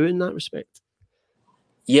Fighter 2 in that respect.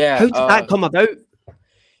 Yeah. How did that come about?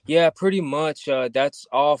 Yeah. Pretty much. That's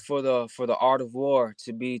all for the art of war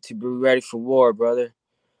to be ready for war, brother.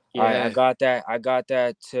 I Yeah, got that. I got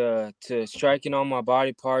that to striking on my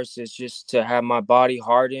body parts is just to have my body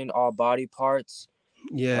hardened, all body parts.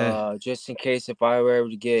 yeah, Just in case if I were able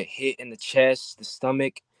to get hit in the chest, the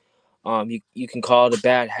stomach, you can call it a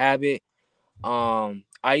bad habit.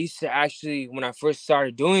 I used to actually when I first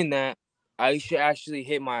started doing that, I used to actually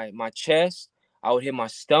hit my chest, I would hit my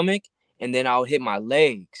stomach, and then I would hit my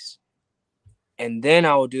legs, and then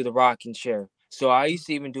I would do the rocking chair. So I used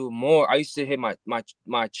to even do more. I used to hit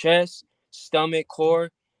my chest, stomach, core,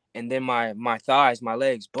 and then my thighs, my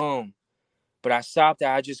legs, boom. But I stopped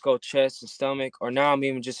that. I just go chest and stomach, or now I'm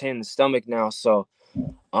even just hitting the stomach now. So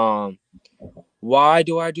um why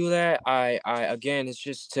do I do that? I again it's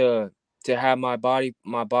just to have my body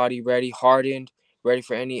ready, hardened, ready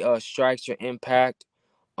for any strikes or impact.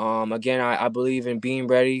 Again I believe in being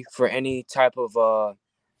ready for any type of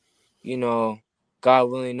you know, God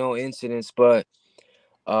willing, no incidents, but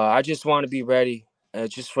I just want to be ready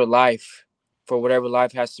just for life, for whatever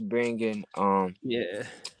life has to bring in. yeah,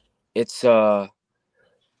 It's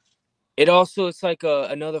it also it's like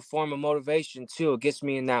another form of motivation too. It gets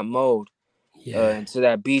me in that mode, yeah, into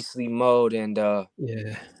that beastly mode, and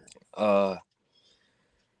yeah, uh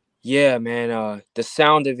yeah, man, the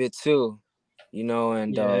sound of it too, you know,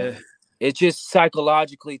 and yeah, it just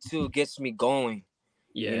psychologically too gets me going,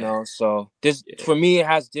 you yeah, know. So this yeah, for me it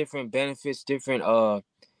has different benefits, different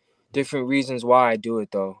reasons why I do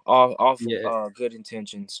it though. All for yeah. good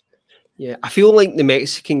intentions. Yeah, I feel like the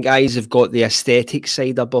Mexican guys have got the aesthetic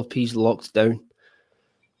side of burpees locked down.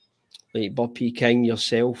 Like Burpee King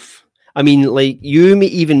yourself. I mean, like you may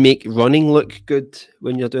even make running look good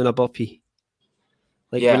when you're doing a burpee.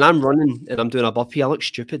 Like when Yeah. I'm running and I'm doing a burpee, I look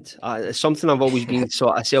stupid. It's something I've always been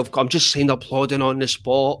sort of self. I'm just saying applauding on the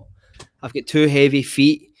spot. I've got 2 heavy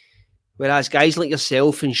feet. Whereas guys like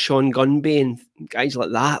yourself and Sean Gunby and guys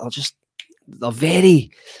like that are just, they're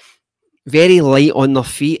very, very light on their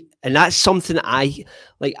feet. And that's something that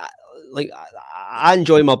like. I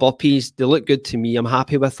enjoy my burpees. They look good to me. I'm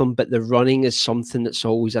happy with them. But the running is something that's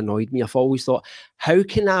always annoyed me. I've always thought, how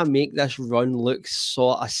can I make this run look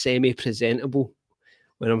sort of semi-presentable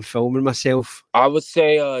when I'm filming myself? I would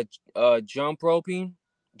say jump roping,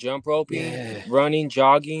 Yeah, running,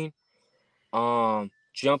 jogging,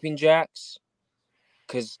 jumping jacks,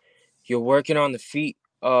 cuz you're working on the feet.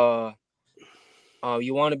 You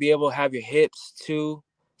want to be able to have your hips too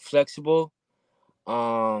flexible.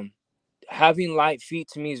 Um Having light feet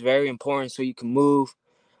to me is very important so you can move.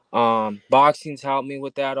 Boxing's helped me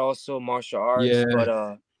with that also, martial arts, yeah, but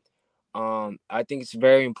I think it's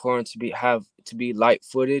very important to be light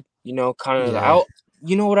footed, kind of yeah, out.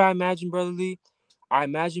 You know what I imagine, Brother Lee? I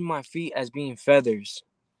imagine my feet as being feathers.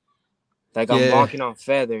 Like I'm yeah, walking on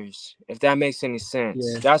feathers, if that makes any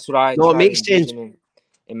sense. yeah. That's what I No, it try to makes sense. envision and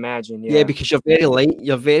imagine, Yeah, yeah. because you're very light.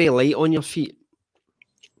 You're very light on your feet.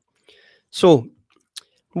 So,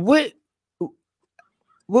 what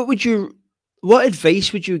what would you what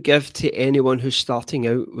advice would you give to anyone who's starting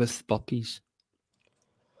out with burpees?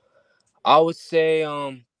 I would say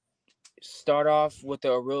start off with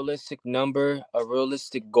a realistic number, a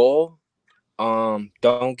realistic goal.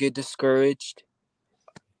 Don't get discouraged.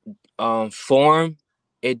 Form,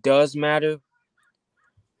 it does matter,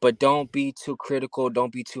 but don't be too critical.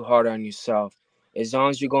 Don't be too hard on yourself. As long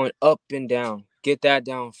as you're going up and down, get that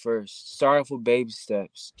down first. Start off with baby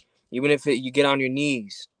steps. Even if you get on your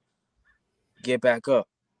knees, get back up.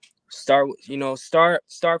 Start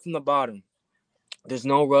from the bottom. There's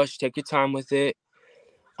no rush. Take your time with it.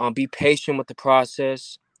 Be patient with the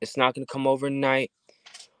process. It's not gonna come overnight.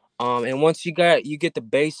 And once you get the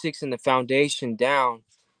basics and the foundation down,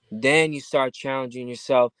 then you start challenging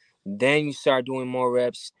yourself. Then you start doing more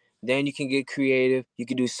reps. Then you can get creative. You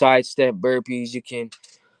can do side step burpees. You can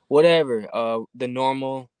whatever. The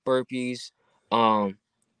normal burpees. Um,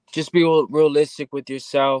 just be realistic with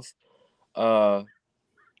yourself. Uh,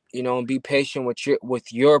 and be patient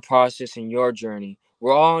with your process and your journey.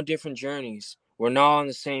 We're all on different journeys. We're not on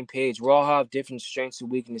the same page. We all have different strengths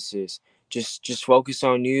and weaknesses. Just focus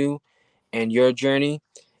on you and your journey,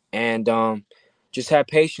 and just have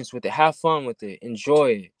patience with it. Have fun with it.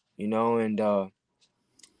 Enjoy it. And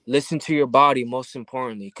listen to your body most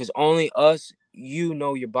importantly, because only you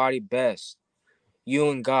know your body best. You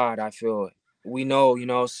and God, I feel it. We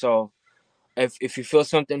know. So if you feel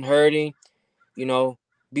something hurting, you know,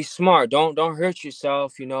 be smart. Don't hurt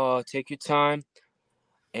yourself. Take your time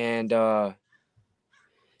and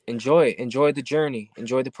enjoy it. Enjoy the journey.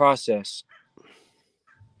 Enjoy the process.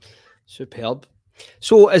 Superb.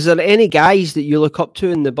 So, is there any guys that you look up to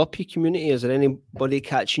in the burpee community? Is there anybody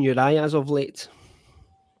catching your eye as of late?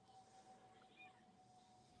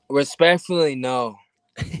 Respectfully, no.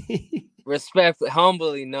 Respectfully,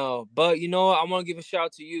 humbly, no. But you know what? I want to give a shout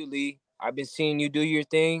out to you, Lee. I've been seeing you do your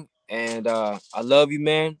thing, and I love you,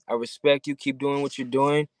 man. I respect you. Keep doing what you're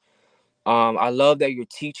doing. I love that you're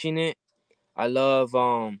teaching it. I love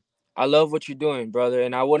I love what you're doing, brother.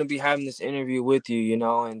 And I wouldn't be having this interview with you,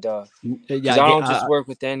 and Yeah, because I I get. don't just work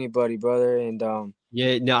with anybody, brother. And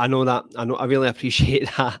Yeah, no, I know that. I know. I really appreciate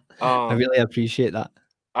that. I um, really appreciate that.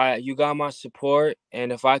 you got my support,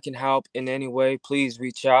 and if I can help in any way, please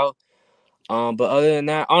reach out. But other than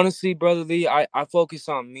that, honestly, brother Lee, I focus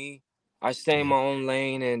on me. I stay in Yeah, my own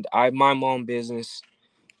lane, and I mind my own business,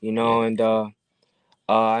 yeah, and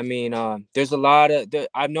I mean, there's a lot of.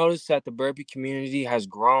 I've noticed that the burpee community has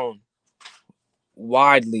grown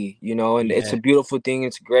widely, and it's yeah, a beautiful thing.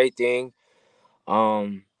 It's a great thing.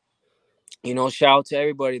 Um, shout out to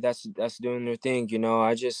everybody that's doing their thing.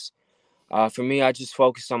 I just for me, I just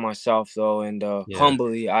focus on myself though, and yeah,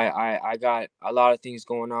 humbly, I got a lot of things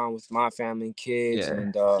going on with my family and kids, yeah,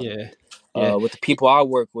 and yeah, yeah. with the people I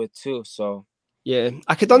work with too. So Yeah,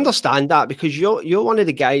 I could yeah, understand that because you're one of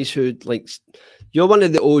the guys who you're one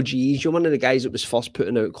of the OGs. You're one of the guys that was first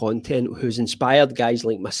putting out content, who's inspired guys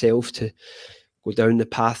like myself to go down the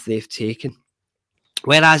path they've taken.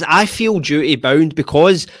 Whereas I feel duty bound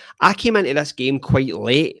because I came into this game quite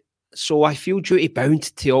late. So I feel duty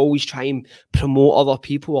bound to always try and promote other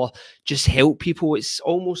people or just help people. It's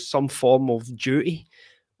almost some form of duty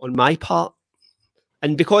on my part.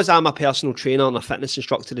 And because I'm a personal trainer and a fitness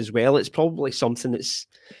instructor as well, it's probably something that's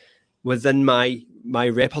within my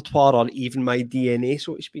repertoire or even my DNA,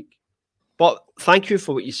 so to speak. But thank you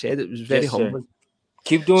for what you said. It was very yes, sir. humbling.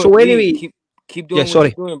 Keep doing So Lee. anyway, Keep keep Yeah, doing what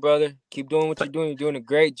sorry. you're doing, brother. Keep doing what Th- you're doing. You're doing a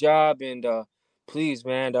great job, and please,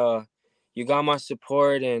 man, you got my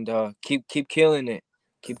support, and keep killing it.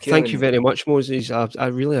 Keep Thank killing you it. very much, Moses. I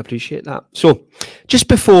really appreciate that. So, just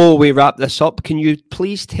before we wrap this up, can you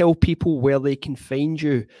please tell people where they can find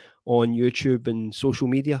you on YouTube and social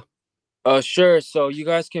media? Sure. So you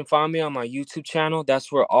guys can find me on my YouTube channel.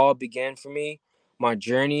 That's where all began for me. My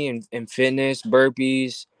journey in fitness,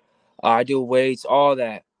 burpees. I do weights, all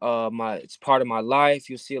that. It's part of my life.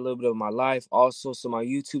 You'll see a little bit of my life also. So my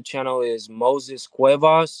YouTube channel is Moses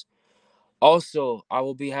Cuevas. Also, I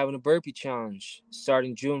will be having a burpee challenge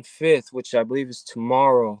starting June 5th, which I believe is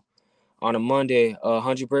tomorrow on a Monday.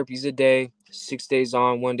 100 burpees a day, 6 days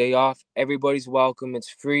on, 1 day off. Everybody's welcome. It's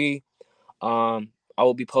free. I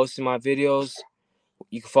will be posting my videos.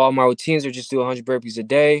 You can follow my routines or just do 100 burpees a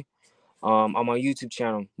day on my YouTube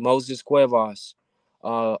channel, Moses Cuevas.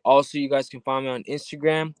 Also, you guys can find me on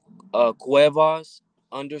Instagram, Cuevas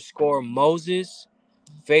underscore Moses.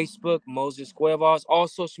 Facebook, Moses Cuevas. All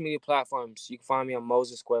social media platforms. You can find me on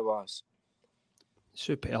Moses Cuevas.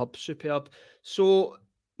 Superb, superb. So,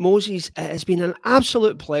 Moses, it has been an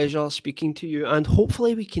absolute pleasure speaking to you, and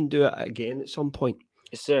hopefully we can do it again at some point.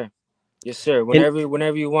 Yes, sir. Yes, sir. And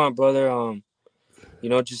Whenever you want, brother.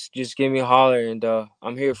 Just give me a holler, and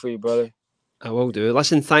I'm here for you, brother. I will do.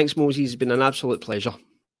 Listen, thanks, Moses. It's been an absolute pleasure.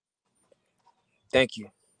 Thank you.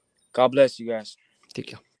 God bless you guys. Take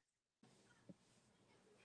care.